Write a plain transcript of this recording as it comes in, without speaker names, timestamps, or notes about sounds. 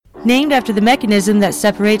Named after the mechanism that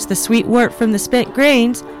separates the sweet wort from the spent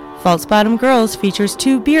grains, False Bottom Girls features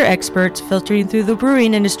two beer experts filtering through the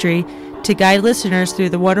brewing industry to guide listeners through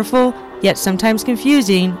the wonderful, yet sometimes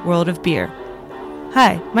confusing, world of beer.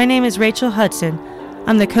 Hi, my name is Rachel Hudson.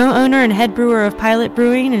 I'm the co-owner and head brewer of Pilot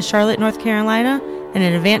Brewing in Charlotte, North Carolina, and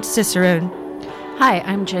an advanced Cicerone. Hi,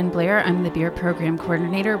 I'm Jen Blair. I'm the beer program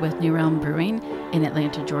coordinator with New Realm Brewing in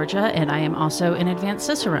Atlanta, Georgia, and I am also an advanced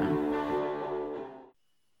Cicerone.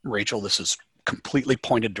 Rachel, this is completely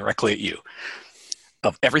pointed directly at you.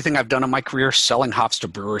 Of everything I've done in my career, selling hops to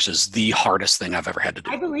brewers is the hardest thing I've ever had to do.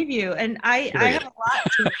 I believe you, and I have a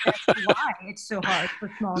lot to attest why it's so hard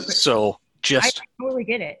for small brewers. So just I totally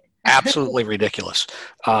get it. Absolutely ridiculous.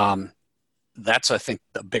 That's, I think,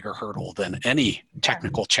 the bigger hurdle than any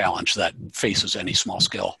technical challenge that faces any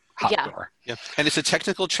small-scale hop brewer. Yeah, and it's a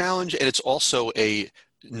technical challenge, and it's also a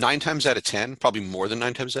 9 times out of 10, probably more than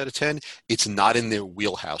 9 times out of 10, it's not in their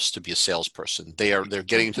wheelhouse to be a salesperson. They're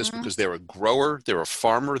getting into this because they're a grower, they're a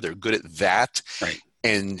farmer, they're good at that. Right.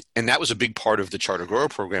 And that was a big part of the Charter Grower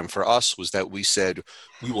program for us, was that we said,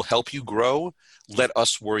 we will help you grow. Let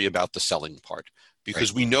us worry about the selling part,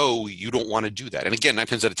 because we know you don't want to do that. And again, 9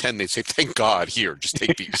 times out of 10, they'd say, thank God, here, just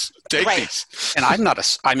take these. Take these. And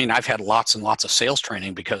I've had lots and lots of sales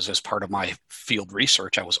training, because as part of my field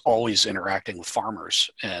research, I was always interacting with farmers,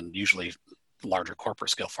 and usually larger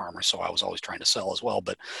corporate scale farmers. So I was always trying to sell as well.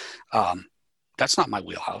 But that's not my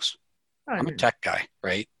wheelhouse. I'm a tech guy,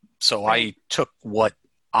 right? So I took what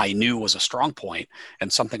I knew was a strong point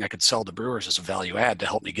and something I could sell to brewers as a value add to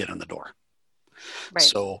help me get in the door. Right.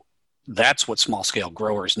 So that's what small scale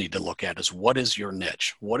growers need to look at, is what is your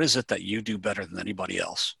niche? What is it that you do better than anybody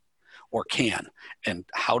else or can? And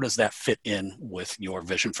how does that fit in with your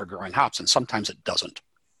vision for growing hops? And sometimes it doesn't.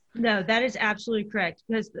 No, that is absolutely correct.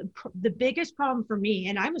 Because the biggest problem for me,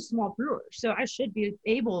 and I'm a small brewer, so I should be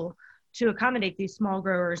able to accommodate these small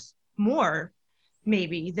growers more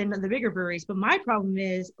maybe than the bigger breweries. But my problem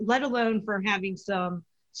is, let alone for having some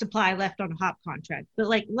supply left on a hop contract, but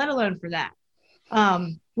let alone for that.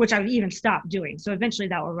 Which I've even stopped doing. So eventually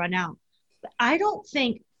that will run out. But I don't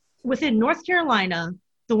think within North Carolina,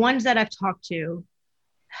 the ones that I've talked to,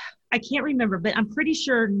 I can't remember, but I'm pretty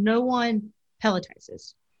sure no one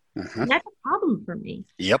pelletizes. And that's a problem for me.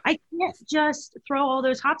 Yep. I can't just throw all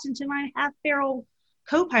those hops into my half-barrel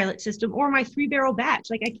co-pilot system or my 3-barrel batch.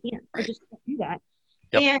 I can't. I just can't do that.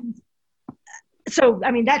 Yep. And so,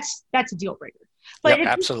 that's a deal breaker. But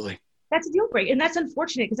absolutely. That's a deal breaker. And that's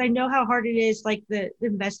unfortunate, because I know how hard it is, the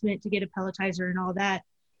investment to get a pelletizer and all that.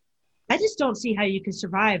 I just don't see how you can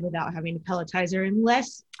survive without having a pelletizer,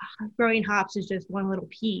 unless growing hops is just one little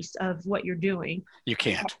piece of what you're doing. You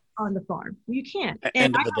can't. On the farm. You can't. At the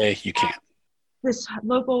end of the day, you can't. This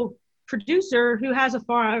local producer who has a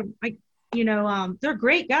farm, they're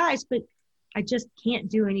great guys, but I just can't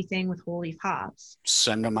do anything with whole leaf hops.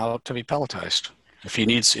 Send them out to be pelletized. If he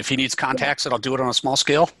needs contacts that'll do it on a small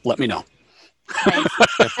scale, let me know. Right.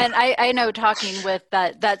 And I know, talking with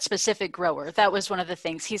that specific grower, that was one of the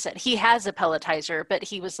things he said. He has a pelletizer, but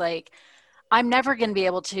he was like, I'm never going to be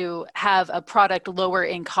able to have a product lower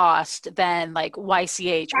in cost than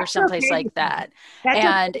YCH or someplace like that.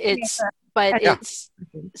 And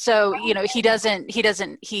so, he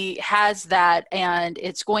has that, and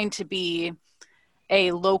it's going to be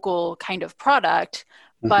a local kind of product,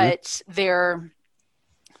 but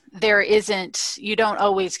there isn't, you don't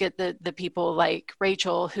always get the people like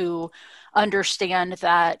Rachel who understand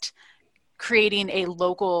that creating a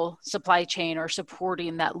local supply chain or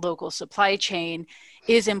supporting that local supply chain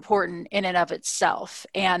is important in and of itself.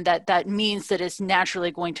 And that means that it's naturally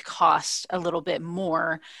going to cost a little bit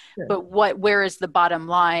more. Sure. But where is the bottom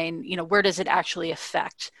line? Where does it actually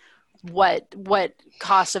affect? What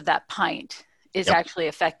cost of that pint is actually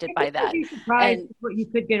affected by that? You'd be surprised what you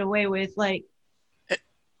could get away with,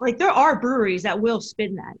 there are breweries that will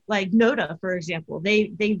spin that, like Noda, for example.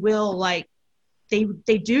 They will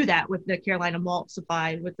they do that with the Carolina Malt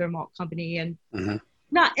Supply, with their malt company, and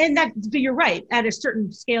but you're right. At a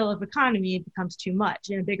certain scale of economy, it becomes too much,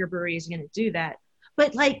 and a bigger brewery is going to do that.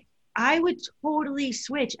 But I would totally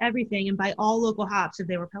switch everything and buy all local hops if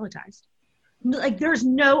they were pelletized. There's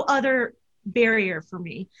no other barrier for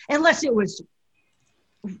me, unless it was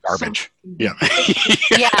garbage. Yeah.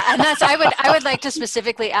 Yeah. And I would like to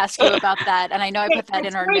specifically ask you about that. And I know I put that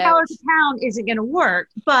in our notes. $20 a pound isn't going to work,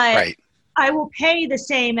 but I will pay the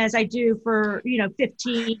same as I do for,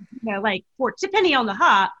 15, depending on the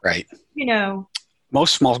hop. Right.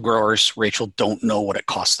 Most small growers, Rachel, don't know what it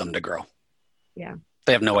costs them to grow. Yeah.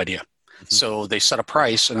 They have no idea. So they set a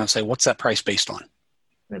price and I say, what's that price based on?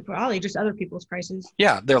 But probably just other people's prices.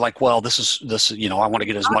 Yeah, they're like, well, this is, I want to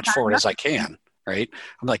get as much for it as I can, right?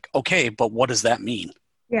 I'm like, okay, but what does that mean?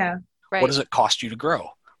 Yeah. Right. What does it cost you to grow?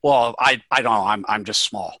 Well, I don't know. I'm just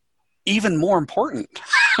small. Even more important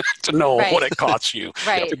to know what it costs you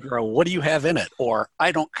to grow. What do you have in it? Or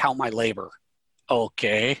I don't count my labor.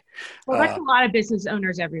 Okay. Well, that's a lot of business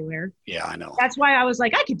owners everywhere. Yeah, I know. That's why I was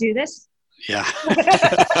like, I could do this. Yeah.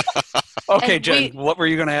 Okay, Jen, what were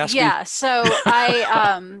you going to ask me? Yeah, so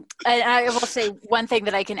I will say one thing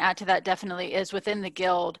that I can add to that definitely is within the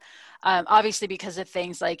guild, obviously because of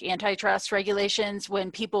things like antitrust regulations,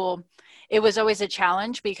 it was always a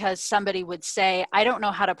challenge because somebody would say, I don't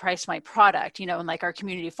know how to price my product, in like our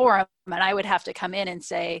community forum, and I would have to come in and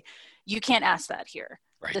say, you can't ask that here.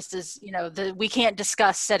 Right. This is, we can't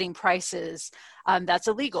discuss setting prices. That's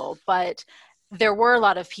illegal. But there were a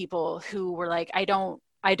lot of people who were like, I don't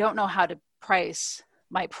know how to price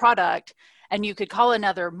my product. And you could call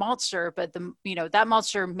another maltster, but that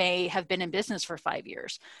maltster may have been in business for 5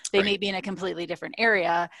 years. They may be in a completely different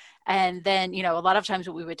area. And then, a lot of times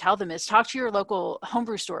what we would tell them is talk to your local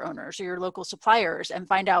homebrew store owners or your local suppliers and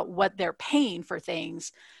find out what they're paying for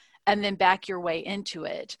things and then back your way into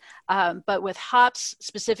it. But with hops,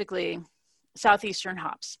 specifically Southeastern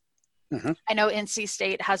hops, I know NC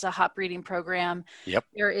State has a hop breeding program. Yep.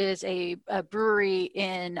 There is a brewery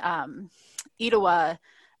in Etowah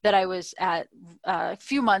that I was at a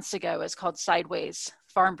few months ago. It's called Sideways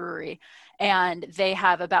Farm Brewery, and they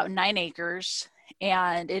have about 9 acres,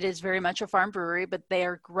 and it is very much a farm brewery, but they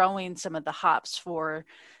are growing some of the hops for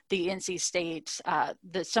the NC State,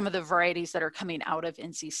 some of the varieties that are coming out of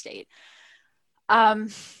NC State. I'm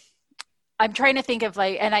trying to think of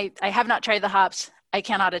and I have not tried the hops. I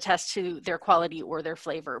cannot attest to their quality or their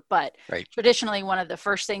flavor, but traditionally one of the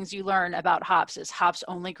first things you learn about hops is hops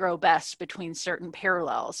only grow best between certain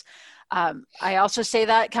parallels. I also say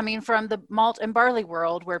that coming from the malt and barley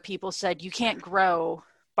world, where people said you can't grow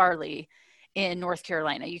barley in North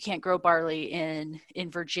Carolina, you can't grow barley in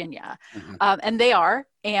Virginia, and they are,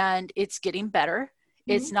 and it's getting better.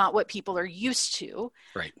 It's not what people are used to,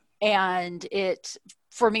 and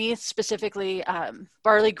for me specifically,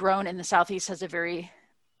 barley grown in the Southeast has a very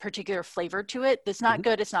particular flavor to it. That's not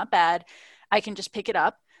good. It's not bad. I can just pick it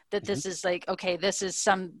up that this is this is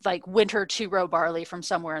some winter 2-row barley from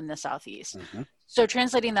somewhere in the Southeast. So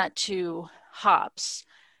translating that to hops,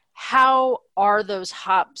 how are those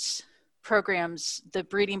hops programs, the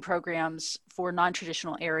breeding programs for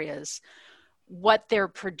non-traditional areas, what they're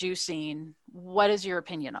producing? What is your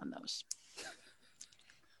opinion on those?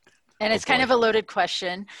 And it's kind of a loaded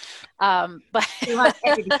question, but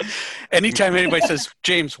anytime anybody says,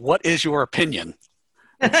 James, what is your opinion?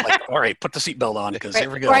 It's like, all right, put the seatbelt on because here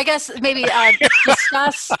we go. Or I guess maybe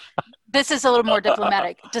discuss, this is a little more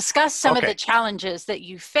diplomatic, discuss some of the challenges that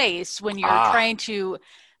you face when you're trying to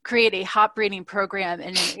create a hop breeding program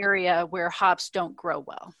in an area where hops don't grow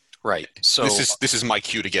well. Right. So this is my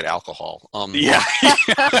cue to get alcohol. Yeah.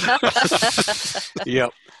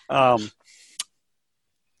 Yep.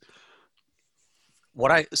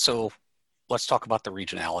 So let's talk about the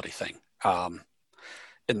regionality thing.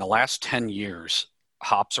 In the last 10 years,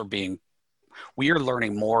 we are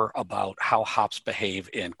learning more about how hops behave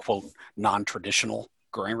in, quote, non-traditional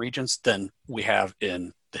growing regions than we have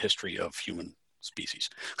in the history of human species.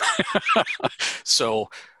 So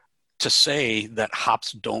to say that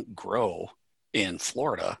hops don't grow in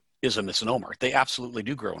Florida is a misnomer. They absolutely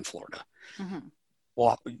do grow in Florida.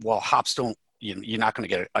 Well, hops don't, you're not going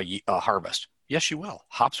to get a harvest. Yes, you will.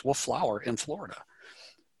 Hops will flower in Florida.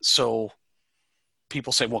 So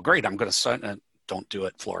people say, well, great, I'm going to don't do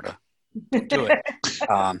it, Florida. Don't do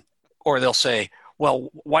it. Or they'll say, well,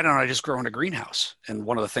 why don't I just grow in a greenhouse? And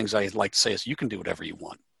one of the things I like to say is you can do whatever you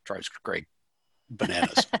want. Drives Greg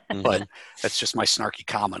bananas. But that's just my snarky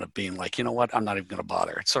comment of being like, you know what? I'm not even going to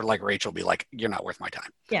bother. It's sort of like Rachel be like, you're not worth my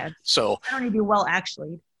time. Yeah. So I don't need to do well,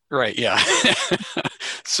 actually. Right. Yeah.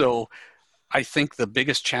 So I think the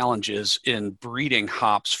biggest challenge is in breeding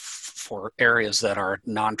hops for areas that are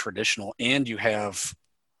non-traditional, and you have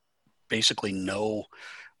basically no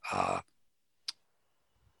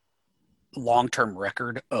long-term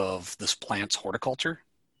record of this plant's horticulture.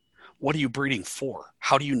 What are you breeding for?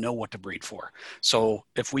 How do you know what to breed for? So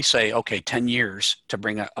if we say, okay, 10 years to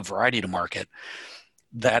bring a variety to market,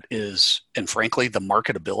 that is, and frankly, the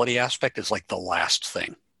marketability aspect is like the last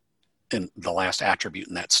thing. And the last attribute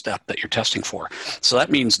in that step that you're testing for. So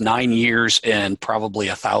that means 9 years and probably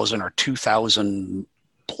 1,000 or 2,000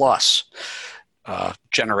 plus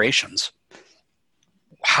generations.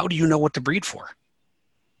 How do you know what to breed for?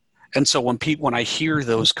 And so when I hear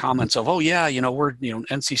those comments of, oh yeah, we're,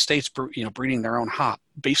 NC State's, breeding their own hop,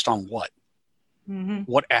 based on what? Mm-hmm.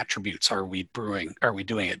 What attributes are we brewing? Are we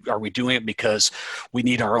doing it? Are we doing it because we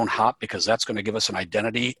need our own hop because that's going to give us an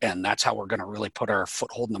identity and that's how we're going to really put our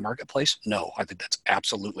foothold in the marketplace? No, I think that's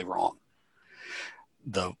absolutely wrong.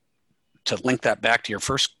 To link that back to your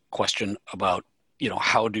first question about,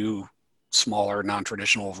 how do smaller,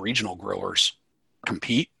 non-traditional regional growers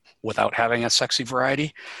compete without having a sexy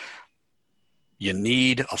variety? You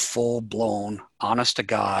need a full-blown,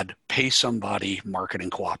 honest-to-God, pay somebody marketing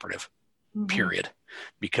cooperative. Mm-hmm. Period.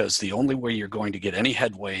 Because the only way you're going to get any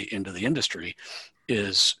headway into the industry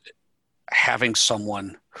is having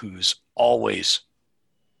someone who's always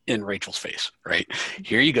in Rachel's face, right?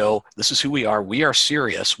 Here you go. This is who we are. We are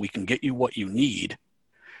serious. We can get you what you need.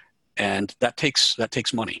 And that takes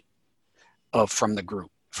money from the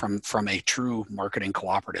group, from a true marketing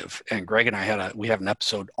cooperative. And Greg and I we have an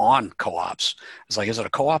episode on co-ops. It's like, is it a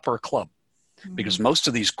co-op or a club? Because most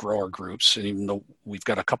of these grower groups, and even though we've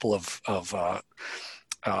got a couple of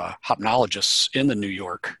hopnologists in the New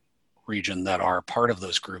York region that are part of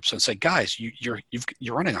those groups, and say, guys, you're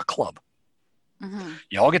running a club. Mm-hmm.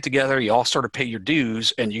 You all get together, you all sort of pay your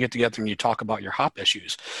dues, and you get together and you talk about your hop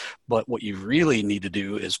issues. But what you really need to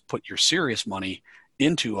do is put your serious money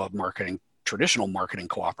into a traditional marketing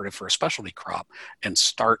cooperative for a specialty crop, and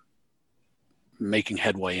start making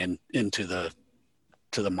headway into the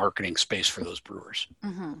marketing space for those brewers.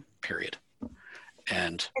 Mm-hmm. Period.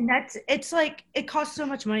 And it's like, it costs so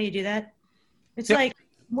much money to do that. It's like,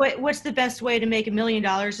 what's the best way to make $1 million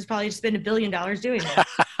is probably to spend $1 billion doing that.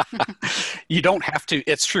 You don't have to.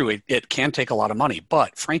 It's true. It can take a lot of money,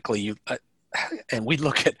 but frankly, and we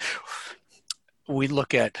look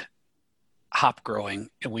at hop growing,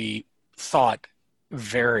 and we thought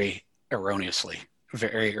very erroneously,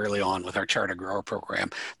 very early on with our charter grower program,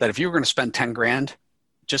 that if you were going to spend $10,000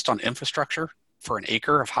 just on infrastructure for an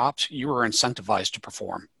acre of hops, you were incentivized to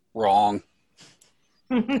perform. Wrong.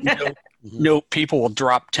 No, people will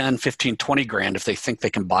drop 10, 15, 20 grand if they think they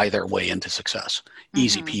can buy their way into success.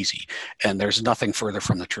 Easy peasy. And there's nothing further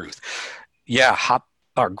from the truth. Yeah,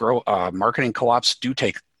 marketing co-ops do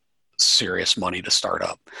take serious money to start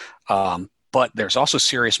up. But there's also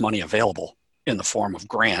serious money available in the form of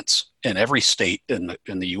grants in every state in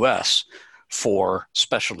the U.S. for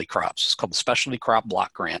specialty crops. It's called the Specialty Crop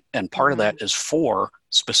Block Grant. And part of that is for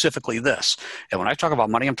specifically this. And when I talk about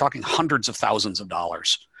money, I'm talking hundreds of thousands of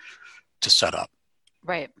dollars to set up.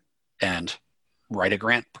 Right. And write a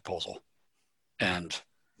grant proposal. And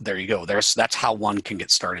there you go. That's how one can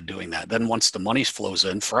get started doing that. Then once the money flows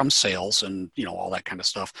in from sales and, all that kind of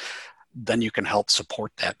stuff, then you can help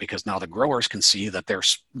support that, because now the growers can see that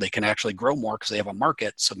they can actually grow more because they have a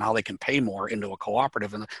market. So now they can pay more into a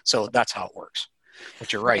cooperative. And so that's how it works.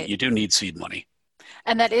 But you're right. You do need seed money.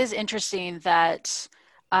 And that is interesting that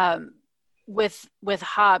with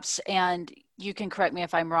hops, and you can correct me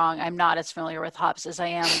if I'm wrong, I'm not as familiar with hops as I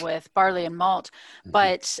am with barley and malt,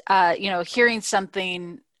 but hearing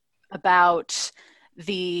something about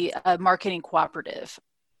the marketing cooperative,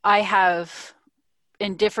 I have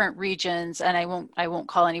in different regions, and I won't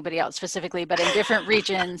call anybody out specifically, but in different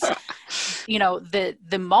regions, the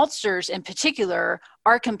maltsters in particular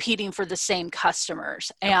are competing for the same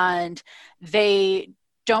customers, and they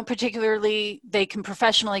can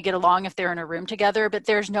professionally get along if they're in a room together, but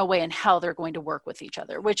there's no way in hell they're going to work with each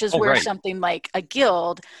other, which is where something like a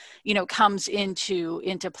guild, comes into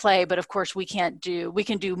play. But of course we can do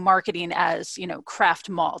marketing as, craft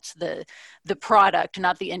malt, the product,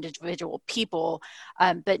 not the individual people,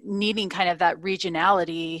 but needing kind of that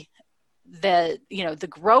regionality that, the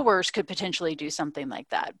growers could potentially do something like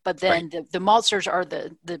that. But then the maltsters are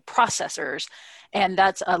the processors. And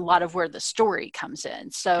that's a lot of where the story comes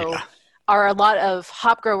in. So are a lot of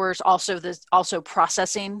hop growers also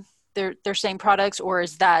processing their same products, or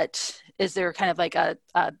is there kind of like a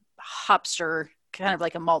hopster, kind of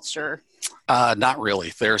like a maltster? Not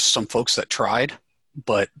really. There's some folks that tried,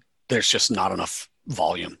 but there's just not enough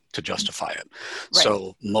volume to justify it. Right.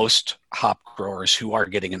 So most hop growers who are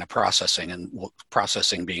getting into processing, and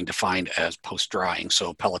processing being defined as post-drying,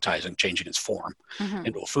 so pelletizing, changing its form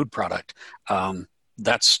into a food product,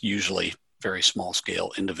 that's usually very small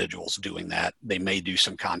scale individuals doing that. They may do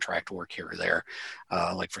some contract work here or there,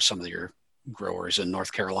 like for some of your growers in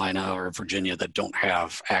North Carolina or Virginia that don't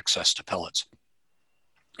have access to pellets,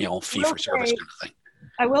 fee for service kind of thing.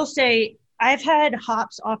 I will say I've had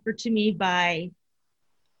hops offered to me by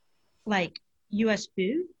like US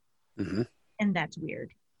Food, and that's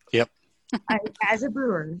weird. Yep. As a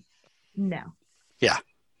brewer, no. Yeah.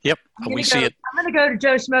 Yep. We see it. I'm going to go to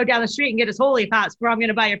Joe Schmo down the street and get his holy pots before I'm going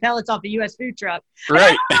to buy your pellets off the U.S. food truck.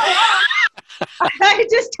 Right. I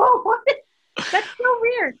just don't want it. That's so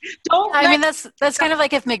weird. I mean, that's kind of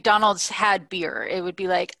like if McDonald's had beer, it would be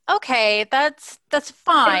like, okay, that's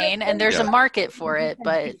fine, and there's a market for it,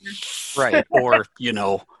 but right. Or,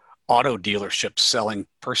 auto dealerships selling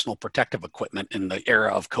personal protective equipment in the era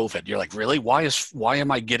of COVID. You're like, really? Why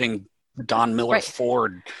am I getting Don Miller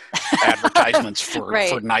Ford advertisements for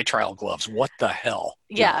nitrile gloves? What the hell?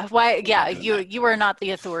 Yeah. Why? Yeah. You are not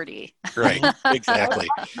the authority. Right. Exactly.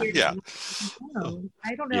 Yeah.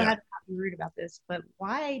 I don't know how to be rude about this, but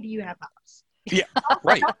why do you have hops? Yeah.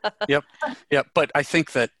 Right. Yep. Yep. But I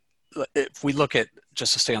think that if we look at,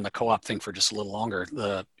 just to stay on the co-op thing for just a little longer,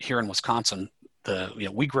 here in Wisconsin,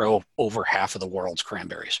 we grow over half of the world's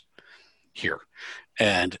cranberries here,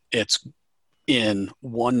 and it's in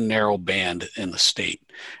one narrow band in the state.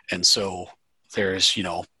 And so there's,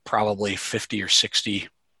 probably 50 or 60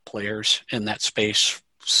 players in that space,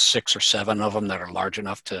 6 or 7 of them that are large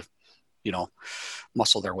enough to,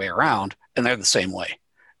 muscle their way around. And they're the same way.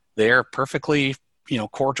 They're perfectly,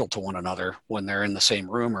 cordial to one another when they're in the same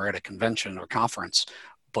room or at a convention or conference,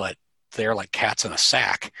 but they're like cats in a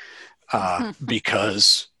sack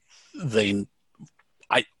because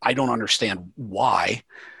I don't understand why.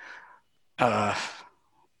 Well,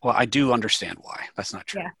 I do understand why. That's not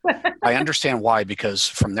true. Yeah. I understand why, because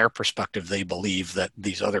from their perspective, they believe that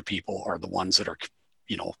these other people are the ones that are,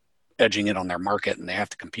 edging in on their market and they have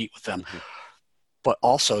to compete with them. Mm-hmm. But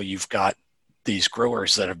also you've got these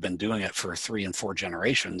growers that have been doing it for 3 and 4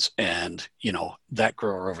 generations. And, that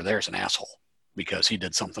grower over there is an asshole because he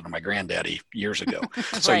did something to my granddaddy years ago.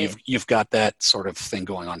 So you've got that sort of thing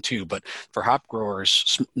going on too. But for hop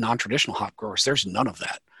growers, non-traditional hop growers, there's none of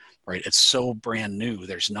that. Right. It's so brand new.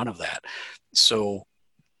 There's none of that. So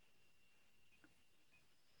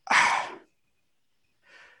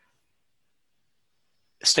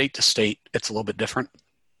state to state, it's a little bit different.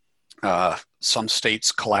 Some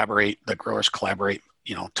states collaborate, the growers collaborate,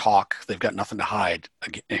 talk. They've got nothing to hide.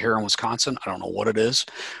 Here in Wisconsin, I don't know what it is,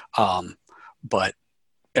 but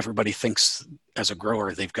everybody thinks as a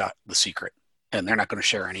grower, they've got the secret. And they're not going to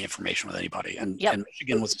share any information with anybody. And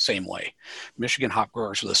Michigan was the same way. Michigan hop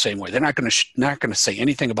growers were the same way. They're not going to say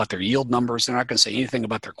anything about their yield numbers. They're not going to say anything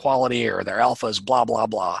about their quality or their alphas, blah, blah,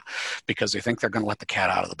 blah, because they think they're going to let the cat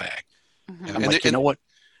out of the bag. Mm-hmm. And I'm like, you know what?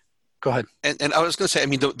 Go ahead. And I was going to say, I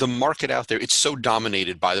mean, the market out there, it's so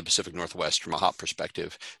dominated by the Pacific Northwest from a hop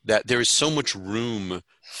perspective that there is so much room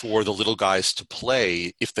for the little guys to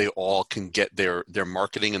play if they all can get their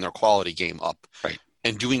marketing and their quality game up. Right.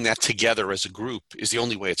 And doing that together as a group is the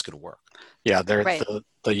only way it's going to work. Yeah, they're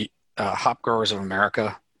the Hop Growers of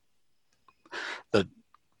America.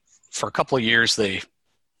 For a couple of years, they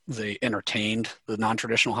entertained the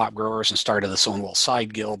non-traditional hop growers and started the Stonewall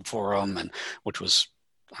Side Guild for them, and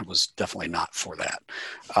I was definitely not for that.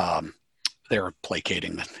 They were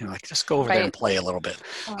placating them, like just go over there and play a little bit.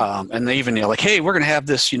 And they even like, hey, we're going to have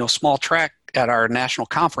this small track at our national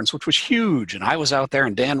conference, which was huge. And I was out there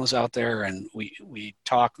and Dan was out there and we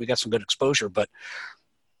talked, we got some good exposure, but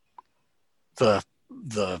the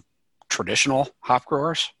traditional hop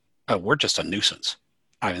growers, we're just a nuisance.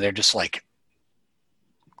 I mean, they're just like,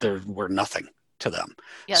 we're nothing to them.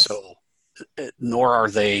 Yes. So nor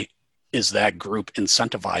is that group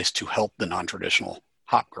incentivized to help the non-traditional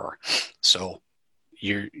hop grower. So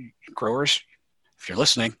you growers, if you're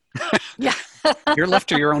listening, you're left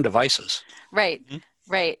to your own devices. Right. Mm-hmm.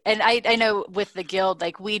 Right. And I know with the guild,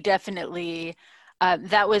 like we definitely,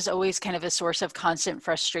 that was always kind of a source of constant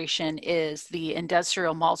frustration is the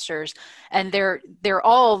industrial maltsters. And they're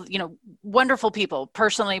all, wonderful people,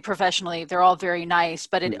 personally, professionally, they're all very nice,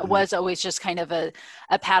 but it was always just kind of a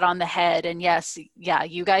pat on the head. And yes,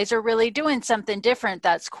 you guys are really doing something different.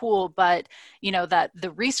 That's cool. But that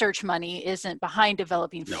the research money isn't behind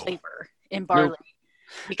developing flavor in barley. Nope.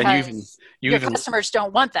 Because your customers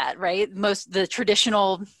don't want that, right? The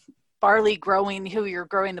traditional barley growing, who you're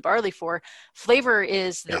growing the barley for, flavor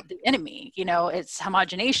is the enemy. It's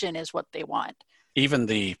homogenation is what they want. Even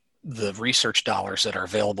the research dollars that are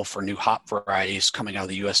available for new hop varieties coming out of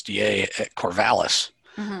the USDA at Corvallis,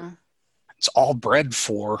 it's all bred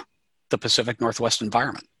for the Pacific Northwest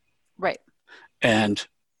environment. Right. And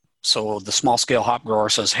so the small scale hop grower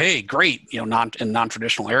says, hey, great, in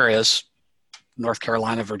non-traditional areas, North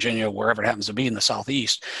Carolina, Virginia, wherever it happens to be in the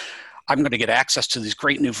Southeast, I'm going to get access to these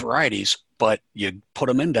great new varieties, but you put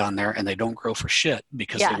them in down there and they don't grow for shit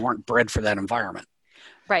because they weren't bred for that environment.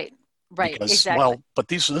 Right. Because, exactly. Well, but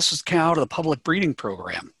this is kind of out of the public breeding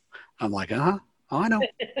program. I'm like, oh, I know.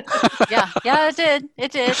 Yeah,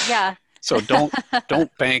 it did. Yeah. So do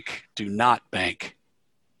not bank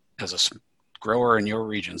as a grower in your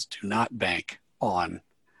regions, do not bank on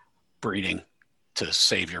breeding to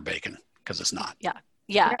save your bacon, because it's not.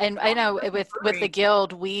 Yeah. And I know with the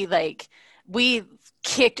guild, we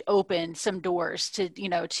kicked open some doors to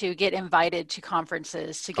get invited to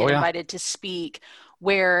conferences, to get invited to speak,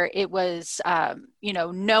 where it was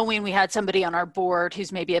knowing we had somebody on our board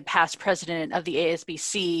who's maybe a past president of the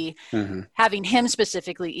ASBC, having him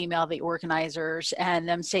specifically email the organizers and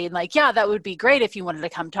them saying like, yeah, that would be great if you wanted to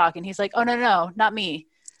come talk. And he's like, oh, no, not me,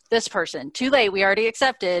 this person. Too late, we already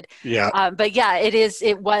accepted. But yeah,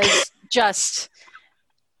 it was just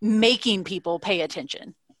making people pay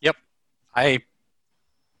attention. Yep. I'm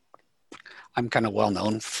kind of well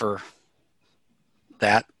known for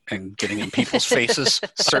that and getting in people's faces,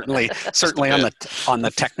 certainly on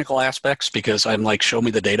the technical aspects, because I'm like, show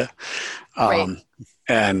me the data.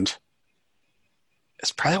 And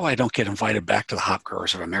it's probably why I don't get invited back to the Hop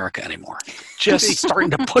Growers of America anymore. Just starting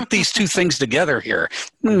to put these two things together here.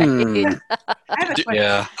 Yeah,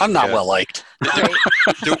 I'm not well liked.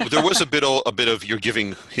 There was a bit of you're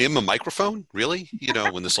giving him a microphone, really?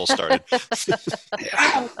 When this all started.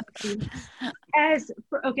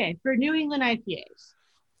 For New England IPAs,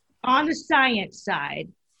 on the science side,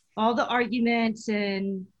 all the arguments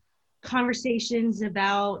and conversations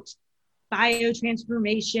about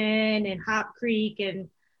biotransformation and Hop Creek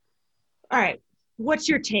all right, what's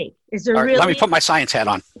your take? Is there really? Let me put my science hat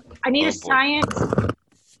on. I need science.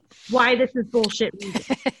 Why this is bullshit.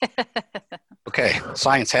 Okay,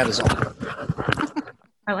 science hat is on.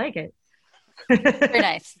 I like it. Very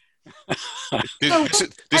nice.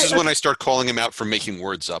 This is when I start calling him out for making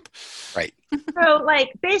words up. Right. So,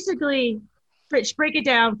 basically, Rich, break it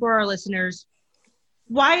down for our listeners.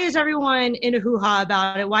 Why is everyone in a hoo-ha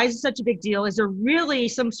about it? Why is it such a big deal? Is there really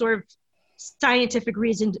some sort of scientific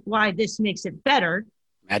reason why this makes it better?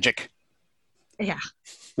 Magic. Yeah.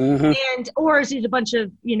 Or is it a bunch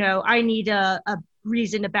of, I need a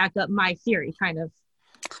reason to back up my theory kind of?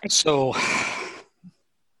 So,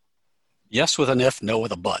 yes with an if, no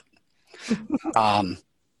with a but.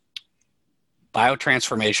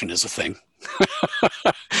 Biotransformation is a thing.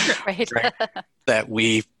 Right. That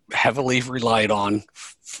we heavily relied on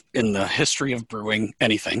in the history of brewing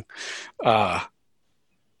anything.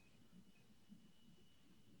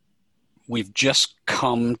 We've just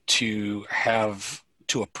come to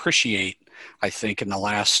appreciate, I think, in the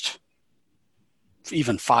last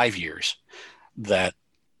even 5 years, that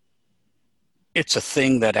it's a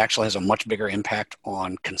thing that actually has a much bigger impact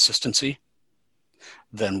on consistency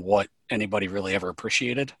than what anybody really ever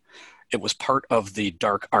appreciated. It was part of the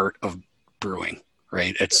dark art of brewing,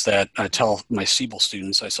 right? It's that I tell my Siebel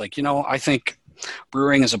students, I was like, I think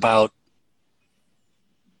brewing is about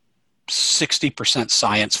 60%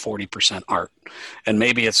 science, 40% art. And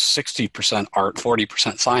maybe it's 60% art,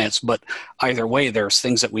 40% science, but either way, there's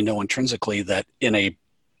things that we know intrinsically that in a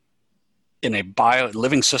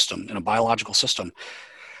living system, in a biological system,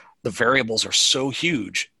 the variables are so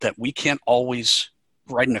huge that we can't always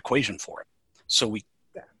write an equation for it. So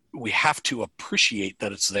we have to appreciate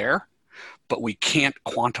that it's there, but we can't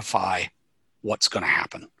quantify what's going to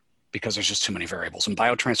happen because there's just too many variables. And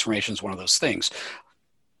biotransformation is one of those things.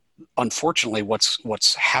 Unfortunately,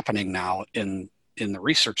 what's happening now in the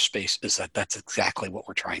research space is that that's exactly what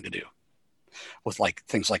we're trying to do with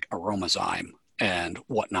things like Aromazyme and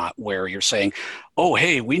whatnot, where you're saying, oh,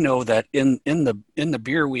 hey, we know that in the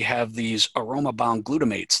beer we have these aroma-bound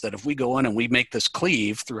glutamates that if we go in and we make this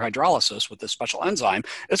cleave through hydrolysis with this special enzyme,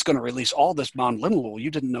 it's going to release all this bound linalool you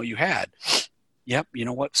didn't know you had. Yep, you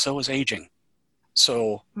know what? So is aging.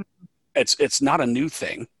 So it's not a new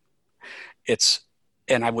thing.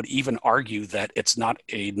 And I would even argue that it's not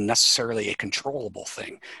necessarily a controllable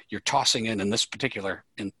thing. You're tossing in this particular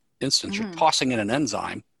instance, you're tossing in an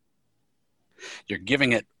enzyme. You're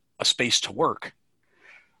giving it a space to work.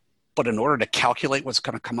 But in order to calculate what's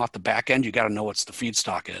going to come out the back end, you got to know what the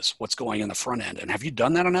feedstock is, what's going in the front end. And have you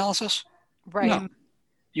done that analysis? Right. No,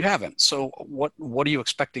 you haven't. So what do you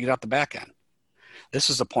expect to get out the back end?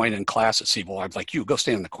 This is the point in class at Siebel. I'm like, go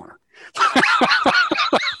stand in the corner.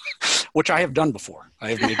 Which I have done before.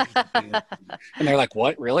 And they're like,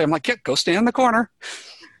 what, really? I'm like, yeah, go stand in the corner.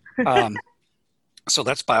 So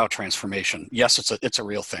that's biotransformation. Yes, it's a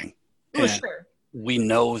real thing. Oh, sure. We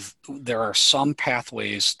know there are some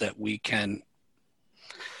pathways that we can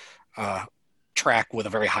track with a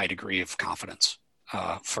very high degree of confidence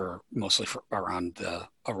mostly around the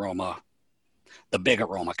aroma, the big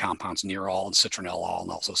aroma compounds, nerol and citronellol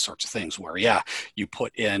and all those sorts of things where, you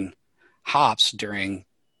put in hops during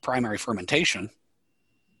primary fermentation,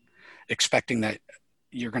 expecting that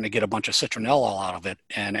you're going to get a bunch of citronellol out of it,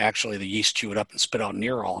 and actually the yeast chew it up and spit out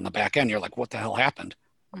nerol on the back end. You're like, what the hell happened?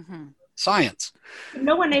 Mm-hmm. Science.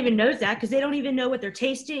 No one even knows that because they don't even know what they're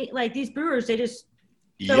tasting. Like these brewers, they just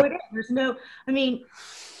throw it in. There's no, I mean,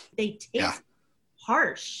 they taste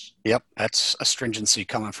harsh. Yep, that's astringency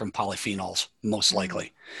coming from polyphenols, most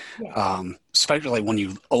likely. Yeah. Especially when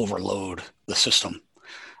you overload the system.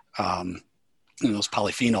 And those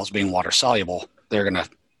polyphenols being water soluble, they're going to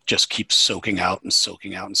just keep soaking out and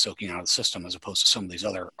soaking out and soaking out of the system, as opposed to some of these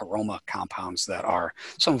other aroma compounds that are,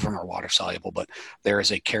 some of them are water soluble, but there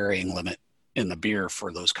is a carrying limit in the beer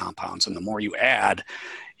for those compounds. And the more you add,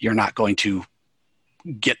 you're not going to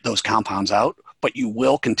get those compounds out, but you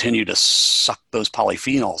will continue to suck those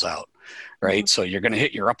polyphenols out, right? Mm-hmm. So you're going to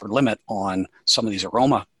hit your upper limit on some of these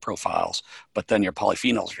aroma profiles, but then your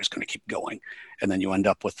polyphenols are just going to keep going. And then you end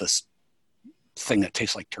up with this thing that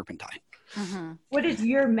tastes like turpentine. Mm-hmm. What is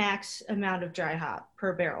your max amount of dry hop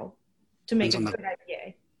per barrel to make a good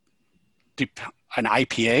IPA? An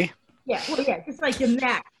IPA? Yeah, well, yeah, it's like the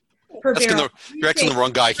max per barrel. You're asking the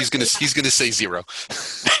wrong guy. He's gonna say 0.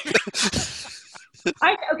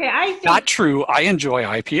 I think not true. I enjoy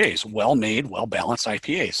IPAs, well-made, well-balanced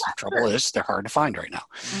IPAs. The trouble is they're hard to find right now.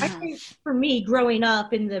 I think for me, growing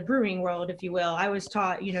up in the brewing world, if you will, I was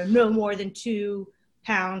taught, no more than 2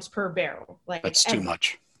 pounds per barrel. Like that's too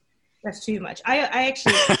much. That's too much. I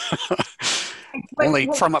actually only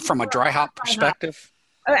from a dry hop perspective.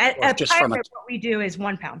 Just from what we do is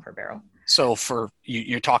 1 pound per barrel. So for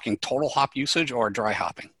you're talking total hop usage or dry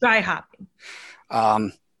hopping? Dry hopping.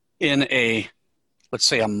 In a, let's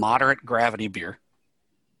say, a moderate gravity beer,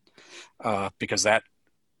 because if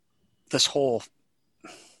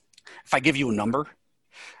I give you a number,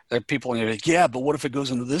 there are people who are like, yeah, but what if it goes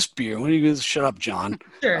into this beer? When you go, shut up, John.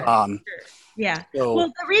 Sure. Sure. Yeah. So, well,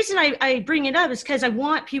 the reason I bring it up is because I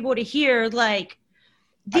want people to hear, like,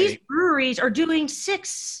 these breweries are doing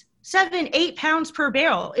 6, 7, 8 pounds per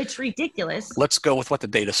barrel. It's ridiculous. Let's go with what the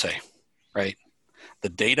data say, right? The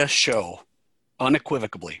data show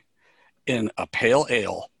unequivocally in a pale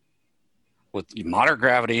ale with moderate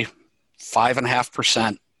gravity,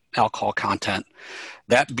 5.5% alcohol content,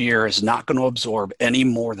 that beer is not going to absorb any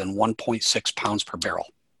more than 1.6 pounds per barrel,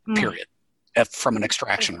 period, from an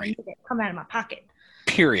extraction rate. Come out of my pocket.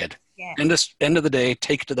 Period. Yeah. End of the day,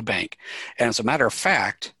 take it to the bank. And as a matter of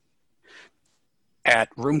fact, at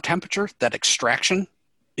room temperature, that extraction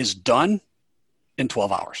is done in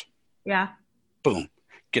 12 hours. Yeah. Boom.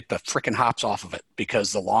 Get the freaking hops off of it,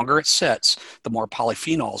 because the longer it sits, the more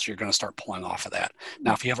polyphenols you're going to start pulling off of that.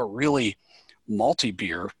 Now, if you have a really malty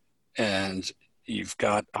beer and you've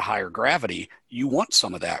got a higher gravity, you want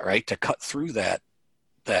some of that, right, to cut through that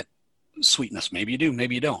sweetness. Maybe you do,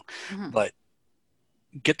 maybe you don't. Mm-hmm. But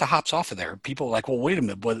get the hops off of there. People are like, well, wait a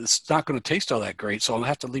minute, but it's not going to taste all that great, so I'm going to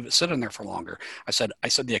have to leave it sit in there for longer. I said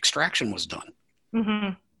the extraction was done.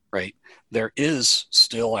 Mm-hmm. Right? There is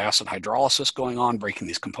still acid hydrolysis going on, breaking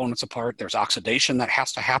these components apart. There's oxidation that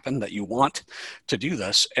has to happen that you want to do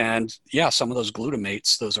this. And yeah, some of those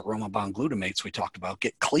glutamates, those aroma-bound glutamates we talked about,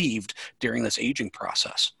 get cleaved during this aging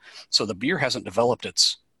process. So the beer hasn't developed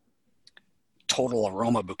its total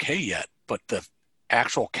aroma bouquet yet, but the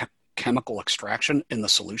actual chemical extraction in the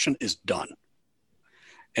solution is done.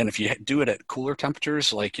 And if you do it at cooler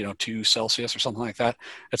temperatures, like 2 Celsius or something like that,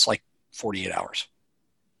 it's like 48 hours.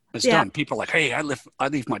 It's done. People are like, hey, I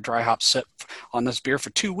leave my dry hop sit on this beer for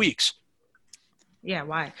 2 weeks. Yeah,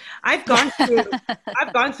 why? I've gone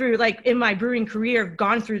through, like, in my brewing career,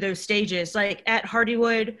 gone through those stages. Like at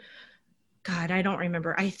Hardywood, God, I don't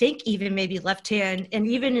remember. I think even maybe Left Hand, and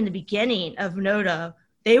even in the beginning of Noda,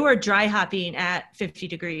 they were dry hopping at 50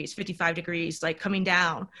 degrees, 55 degrees, like coming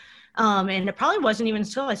down. And it probably wasn't even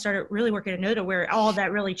until I started really working at Noda where all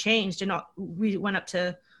that really changed, and we went up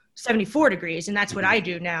to 74 degrees. And that's what I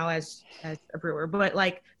do now as a brewer. But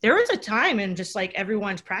like, there was a time in just like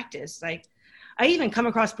everyone's practice. Like I even come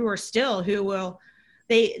across brewers still who will,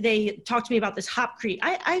 they talk to me about this hop creep.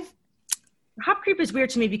 Hop creep is weird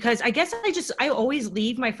to me because I guess I always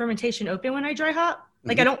leave my fermentation open when I dry hop.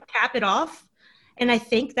 Like I don't cap it off. And I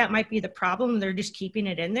think that might be the problem. They're just keeping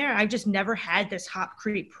it in there. I've just never had this hop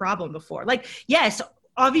creep problem before. Like, yes,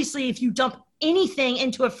 obviously if you dump anything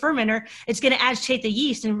into a fermenter, it's going to agitate the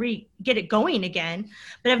yeast and get it going again.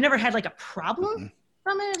 But I've never had like a problem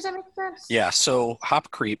from it. Does that make sense? Yeah. So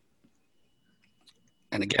hop creep,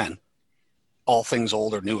 and again, all things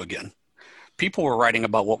old are new again. People were writing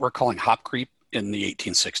about what we're calling hop creep in the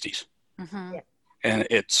 1860s. Mm-hmm. Yeah. And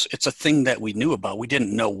it's a thing that we knew about. We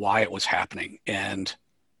didn't know why it was happening. And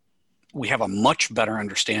we have a much better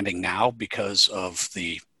understanding now because of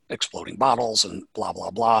the exploding bottles and blah,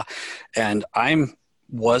 blah, blah. And I'm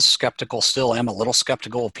was skeptical, still am a little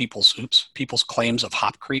skeptical of people's claims of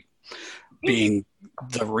hop creep being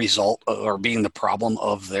the result or being the problem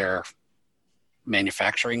of their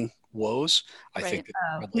manufacturing woes. I think it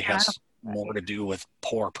probably has more to do with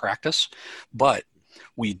poor practice, but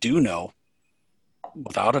we do know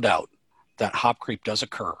without a doubt that hop creep does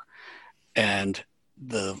occur. And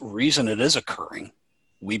the reason it is occurring,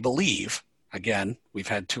 we believe, again, we've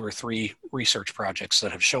had 2 or 3 research projects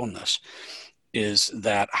that have shown this, is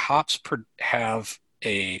that hops have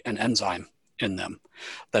an enzyme in them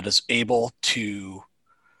that is able to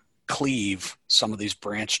cleave some of these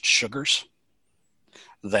branched sugars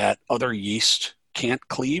that other yeast can't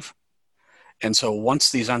cleave. And so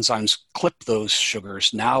once these enzymes clip those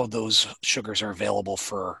sugars, now those sugars are available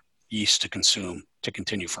for yeast to consume to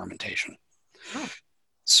continue fermentation. Oh.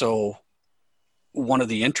 So one of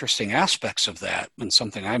the interesting aspects of that, and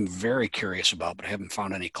something I'm very curious about, but I haven't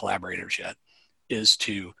found any collaborators yet, is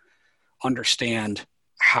to understand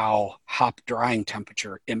how hop drying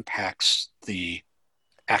temperature impacts the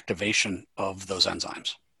activation of those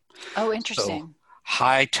enzymes. Oh, interesting. So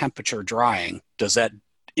high temperature drying, does that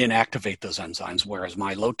inactivate those enzymes? Whereas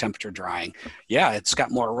my low temperature drying, yeah, it's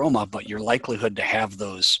got more aroma, but your likelihood to have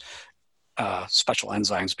those special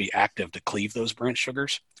enzymes be active to cleave those branch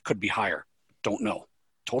sugars could be higher. Don't know.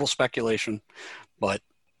 Total speculation, but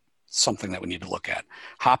something that we need to look at.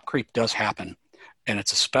 Hop creep does happen, and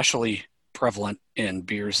it's especially prevalent in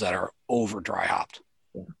beers that are over dry hopped.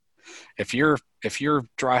 Yeah. If you're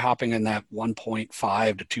dry hopping in that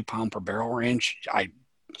 1.5 to 2 pound per barrel range,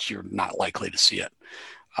 you're not likely to see it.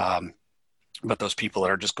 But those people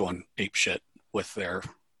that are just going ape shit with their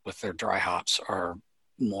dry hops are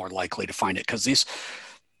more likely to find it, because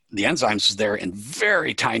the enzymes are there in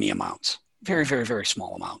very tiny amounts, very, very, very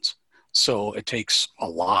small amounts. So it takes a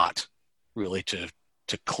lot really to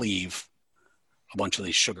cleave a bunch of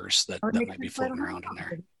these sugars that might be floating around in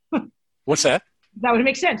there. What's that? That would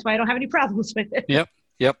make sense. Why I don't have any problems with it.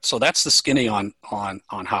 Yep. So that's the skinny on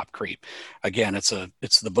hop creep. Again, it's the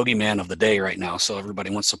boogeyman of the day right now. So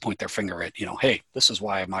everybody wants to point their finger at, hey, this is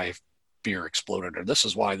why my beer exploded, or this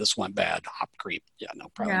is why this went bad. Hop creep. Yeah, no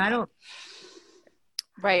problem. Yeah, I don't.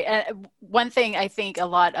 Right. One thing I think a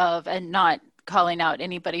lot of, and not calling out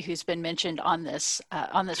anybody who's been mentioned on this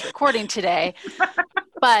recording today,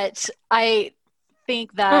 but I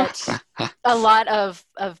think that a lot of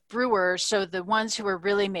brewers, so the ones who are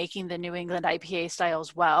really making the New England IPA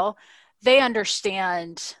styles well, they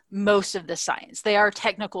understand most of the science. They are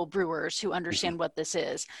technical brewers who understand what this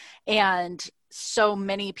is. And so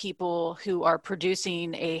many people who are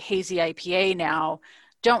producing a hazy IPA now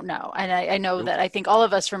don't know. And I know that I think all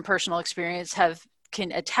of us from personal experience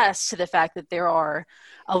can attest to the fact that there are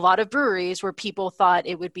a lot of breweries where people thought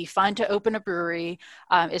it would be fun to open a brewery.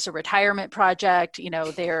 It's a retirement project.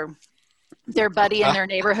 Their buddy in their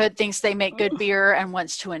neighborhood thinks they make good beer and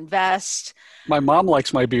wants to invest. My mom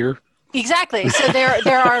likes my beer. Exactly. So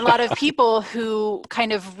there are a lot of people who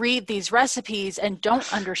kind of read these recipes and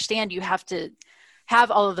don't understand you have to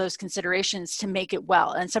have all of those considerations to make it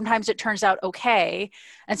well. And sometimes it turns out okay,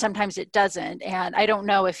 and sometimes it doesn't. And I don't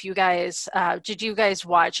know if you guys, did you guys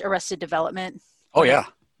watch Arrested Development? Oh, yeah.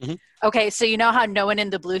 Mm-hmm. Okay, so you know how no one in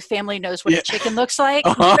the Bluth family knows what a chicken looks like?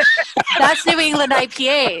 Uh-huh. That's New England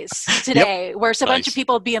IPAs today, where it's a bunch of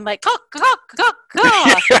people being like, caw, caw, caw,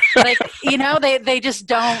 caw. Like, they just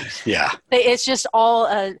don't. Yeah. It's just all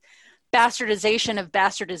a bastardization of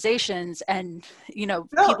bastardizations, and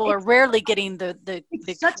people are rarely getting the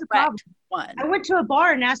such a problem. One. I went to a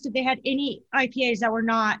bar and asked if they had any IPAs that were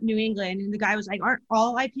not New England, and the guy was like, "Aren't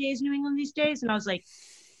all IPAs New England these days?" And I was like,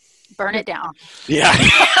 "Burn it down." Yeah.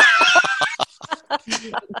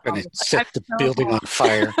 Gonna set the building on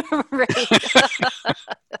fire. Right.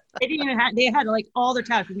 They didn't even have. They had like all their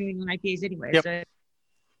taps were New England IPAs anyway. Yep. So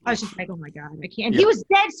I was just like, "Oh my god, I can't." Yep. He was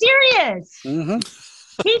dead serious. Mm-hmm.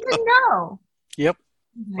 He didn't know. Yep.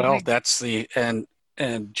 Well, that's and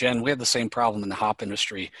Jen, we had the same problem in the hop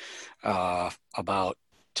industry about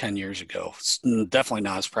 10 years ago. It's definitely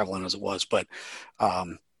not as prevalent as it was, but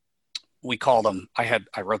we called them. I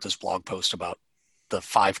wrote this blog post about the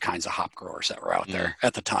 5 kinds of hop growers that were out there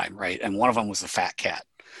at the time, right? And one of them was the fat cat,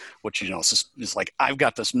 which is like, I've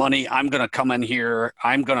got this money. I'm going to come in here.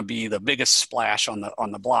 I'm going to be the biggest splash on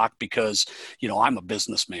the block because I'm a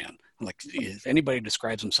businessman. Like, if anybody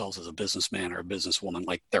describes themselves as a businessman or a businesswoman,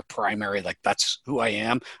 like their primary, like that's who I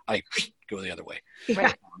am, I go the other way.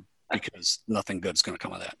 Right. Because nothing good's going to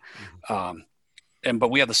come of that. Mm-hmm. But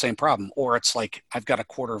we have the same problem. Or it's like, I've got a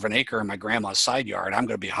quarter of an acre in my grandma's side yard. I'm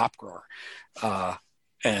going to be a hop grower.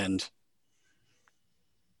 And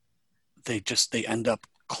they end up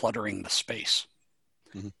cluttering the space.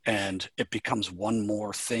 and it becomes one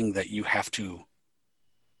more thing you have to,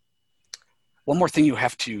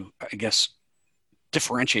 I guess,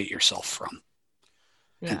 differentiate yourself from.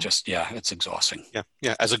 Yeah. And just, it's exhausting.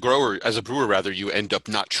 Yeah. As a brewer rather, you end up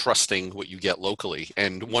not trusting what you get locally.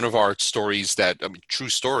 And one of our stories true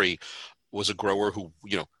story, was a grower who,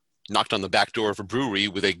 knocked on the back door of a brewery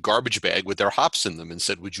with a garbage bag with their hops in them and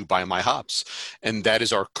said, "Would you buy my hops?" And that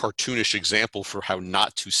is our cartoonish example for how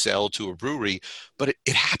not to sell to a brewery, but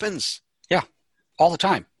it happens. Yeah, all the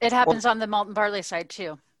time. It happens on the malt and barley side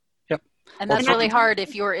too. Yep. And that's really hard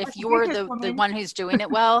if you're the one who's doing it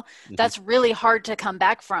well. That's really hard to come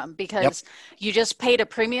back from, because you just paid a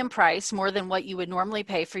premium price, more than what you would normally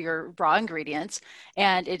pay for your raw ingredients,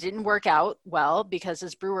 and it didn't work out well, because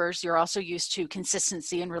as brewers you're also used to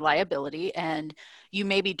consistency and reliability, and you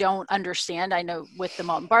maybe don't understand. I know with the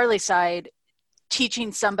malt and barley side,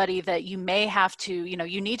 teaching somebody that you may have to,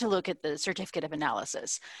 you need to look at the certificate of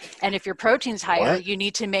analysis. And if your protein's higher, you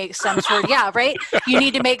need to make some sort of, right? You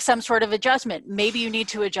need to make some sort of adjustment. Maybe you need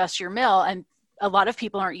to adjust your mill. And a lot of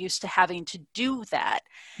people aren't used to having to do that.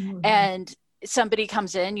 And somebody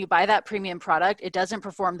comes in, you buy that premium product, it doesn't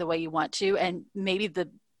perform the way you want to, and maybe the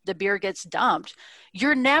beer gets dumped.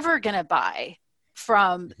 You're never going to buy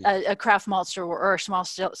from a craft maltster or a small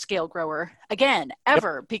scale grower again,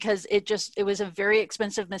 ever, because it was a very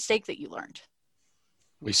expensive mistake that you learned.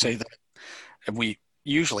 We say that we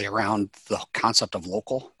usually, around the concept of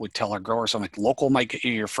local, we tell our growers, I'm like, local might get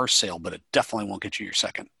you your first sale, but it definitely won't get you your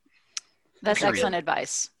second. That's Period. Excellent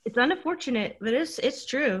advice. It's unfortunate, but it's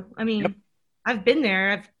true. I mean, I've been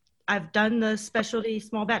there. I've done the specialty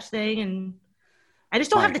small batch thing, and I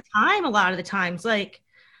just don't have the time a lot of the times. Like,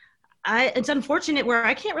 it's unfortunate where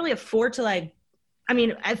I can't really afford to, like, I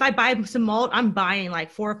mean, if I buy some malt, I'm buying like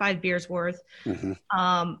 4 or 5 beers worth.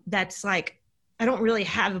 That's like, I don't really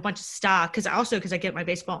have a bunch of stock, because I get my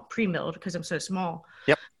base malt pre-milled because I'm so small.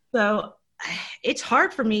 So it's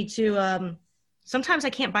hard for me to, sometimes I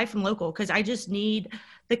can't buy from local because I just need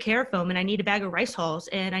the Carafoam, and I need a bag of rice hulls,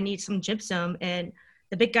 and I need some gypsum, and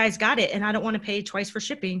the big guys got it, and I don't want to pay twice for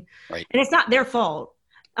shipping. And it's not their fault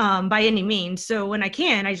by any means. So when I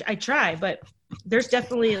can, I try, but there's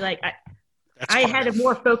definitely like, I had a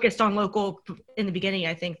more focused on local in the beginning,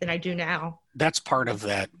 I think, than I do now. That's part of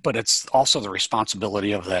that, but it's also the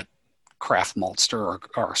responsibility of that craft maltster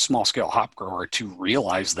or small scale hop grower to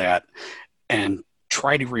realize that and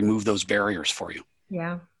try to remove those barriers for you.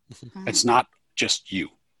 Yeah. It's not just you,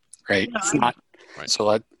 right? No, it's not. So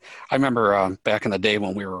I remember back in the day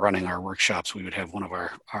when we were running our workshops, we would have one of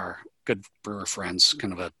our good brewer friends,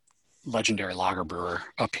 kind of a legendary lager brewer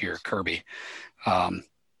up here, Kirby,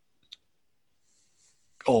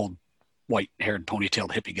 old white-haired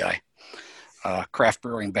ponytailed hippie guy, craft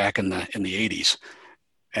brewing back in the 80s.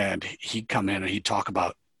 And he'd come in and he'd talk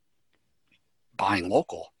about buying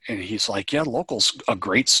local. And he's like, yeah, local's a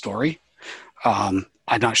great story. I'm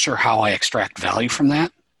not sure how I extract value from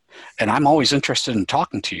that. And I'm always interested in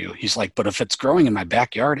talking to you. He's like, but if it's growing in my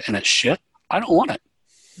backyard and it's shit, I don't want it.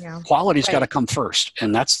 Yeah. Quality's got to come first.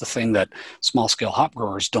 And that's the thing that small scale hop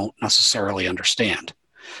growers don't necessarily understand.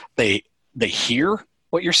 They hear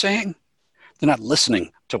what you're saying. They're not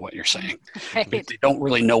listening to what you're saying. They don't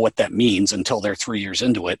really know what that means until they're 3 years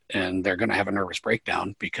into it, and they're going to have a nervous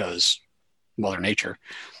breakdown because Mother Nature.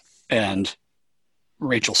 And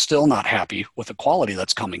Rachel's still not happy with the quality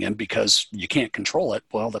that's coming in because you can't control it.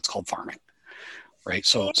 Well, that's called farming, right?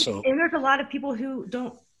 So and there's a lot of people who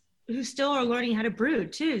still are learning how to brew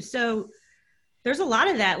too. So there's a lot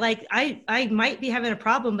of that. Like I might be having a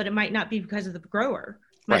problem, but it might not be because of the grower.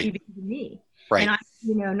 It might be because of me. Right. And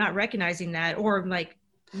I'm, not recognizing that, or like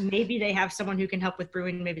maybe they have someone who can help with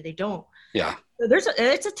brewing, maybe they don't. Yeah. So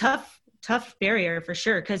it's a tough barrier for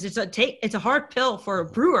sure, because it's a hard pill for a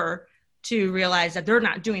brewer to realize that they're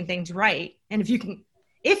not doing things right. And if you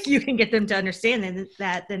can get them to understand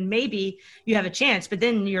that, then maybe you have a chance. But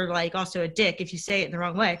then you're like also a dick if you say it in the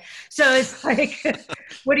wrong way. So it's like,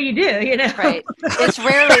 what do you do? Right.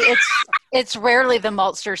 It's rarely the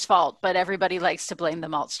maltster's fault, but everybody likes to blame the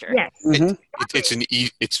maltster. Yes.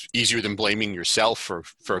 It's easier than blaming yourself for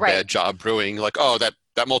a bad job brewing. Like, oh,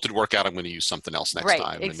 that malt didn't work out, I'm going to use something else next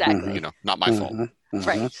time. Exactly. And, not my fault.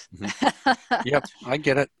 Right. Yep. I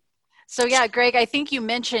get it. So yeah, Greg, I think you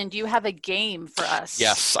mentioned you have a game for us.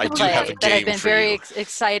 Yes, I do have a game that I've been for very you.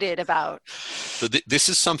 excited about. So this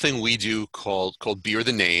is something we do called Beer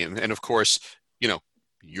the Name, and of course,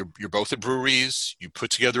 you're both at breweries. You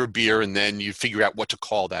put together a beer, and then you figure out what to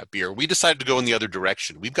call that beer. We decided to go in the other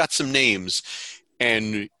direction. We've got some names,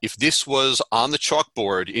 And if this was on the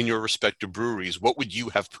chalkboard in your respective breweries, what would you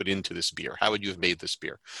have put into this beer? How would you have made this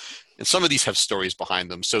beer? And some of these have stories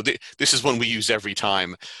behind them. So this is one we use every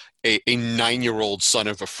time. A 9-year-old son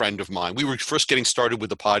of a friend of mine. We were first getting started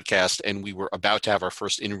with the podcast, and we were about to have our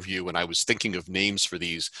first interview, and I was thinking of names for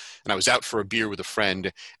these. And I was out for a beer with a friend,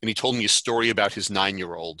 and he told me a story about his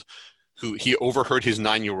 9-year-old, who he overheard his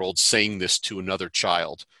 9-year-old saying this to another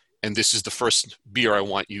child. And this is the first beer I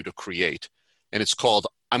want you to create. And it's called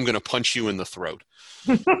I'm Going to Punch You in the Throat.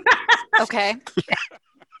 Okay.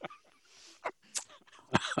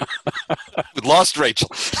 We lost Rachel.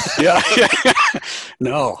 Yeah.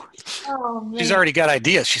 No. Oh, man. She's already got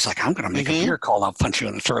ideas. She's like, I'm going to make a beer called I'll Punch You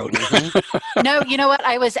in the Throat. No, you know what?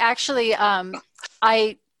 I was actually,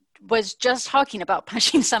 I was just talking about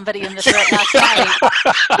punching somebody in the throat last night.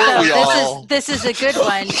 So this is a good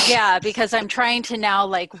one. Yeah, because I'm trying to now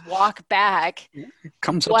like walk back. It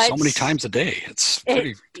comes up so many times a day. It's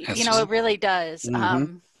pretty, it really does.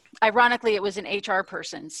 Mhm. Ironically, it was an HR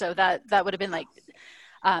person. So that would have been like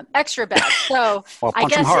extra bad. So well, I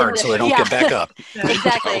punch guess them hard so they don't get back up.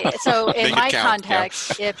 Exactly. So in Make it my count,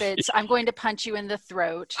 context, if it's I'm going to punch you in the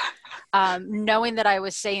throat, knowing that I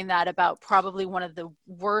was saying that about probably one of the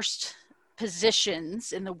worst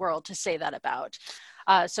positions in the world to say that about.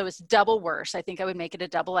 So it's double worse. I think I would make it a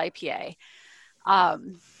double IPA.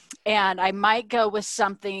 And I might go with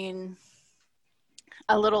something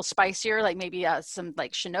a little spicier, like maybe some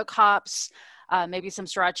like Chinook hops, maybe some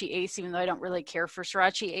Sriracha Ace, even though I don't really care for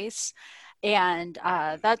Sriracha Ace. And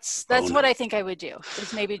that's what I think I would do.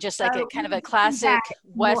 Is maybe just like a kind of a classic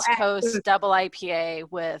West Coast double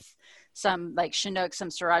IPA with some like Chinook, some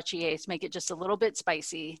Sriracha Ace, make it just a little bit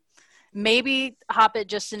spicy. Maybe hop it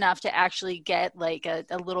just enough to actually get like a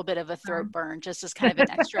little bit of a throat burn, just as kind of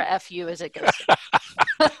an extra FU as it goes.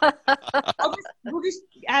 We'll just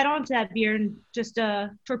add on to that beer and just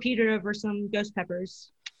torpedo it over some ghost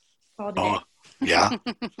peppers. Oh, yeah.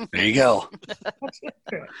 There you go.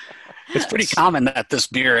 It's pretty common that this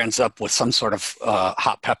beer ends up with some sort of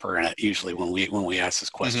hot pepper in it. Usually, when we ask this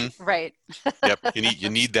question, Right? Yep, you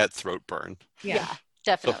need that throat burn. Yeah,